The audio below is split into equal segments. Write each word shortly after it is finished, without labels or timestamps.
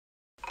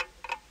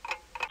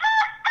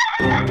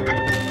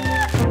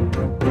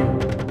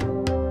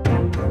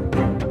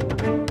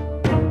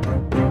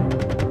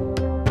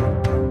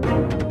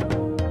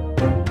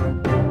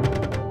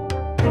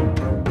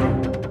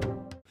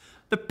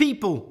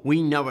people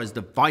we know as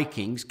the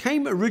Vikings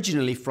came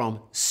originally from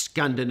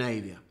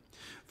Scandinavia,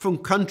 from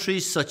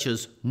countries such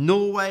as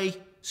Norway,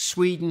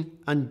 Sweden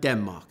and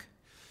Denmark.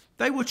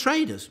 They were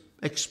traders,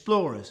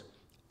 explorers,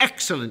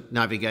 excellent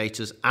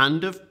navigators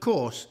and, of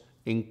course,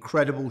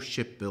 incredible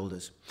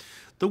shipbuilders.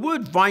 The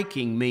word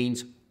Viking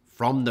means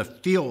from the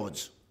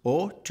fjords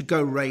or to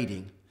go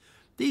raiding.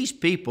 These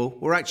people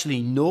were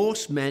actually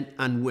Norse men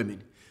and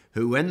women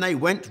who, when they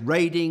went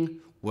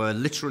raiding, were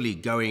literally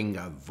going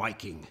a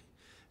Viking.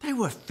 They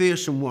were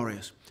fearsome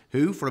warriors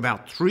who, for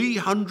about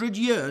 300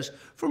 years,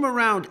 from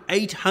around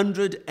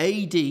 800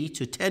 AD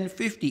to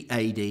 1050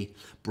 AD,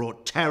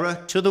 brought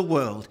terror to the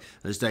world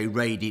as they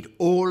raided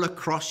all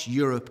across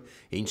Europe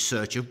in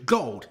search of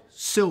gold,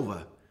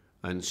 silver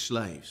and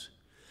slaves.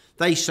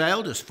 They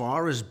sailed as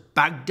far as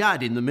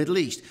Baghdad in the Middle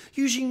East,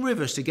 using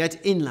rivers to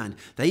get inland.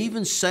 They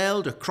even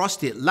sailed across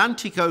the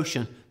Atlantic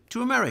Ocean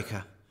to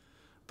America.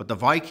 But the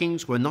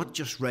Vikings were not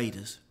just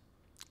raiders.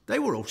 They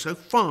were also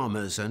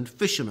farmers and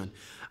fishermen,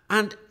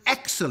 and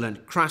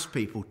excellent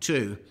craftspeople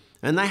too,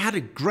 and they had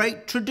a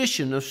great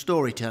tradition of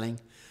storytelling.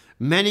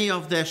 Many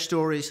of their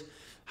stories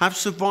have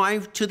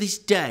survived to this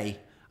day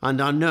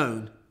and are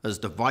known as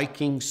the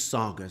Viking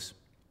sagas.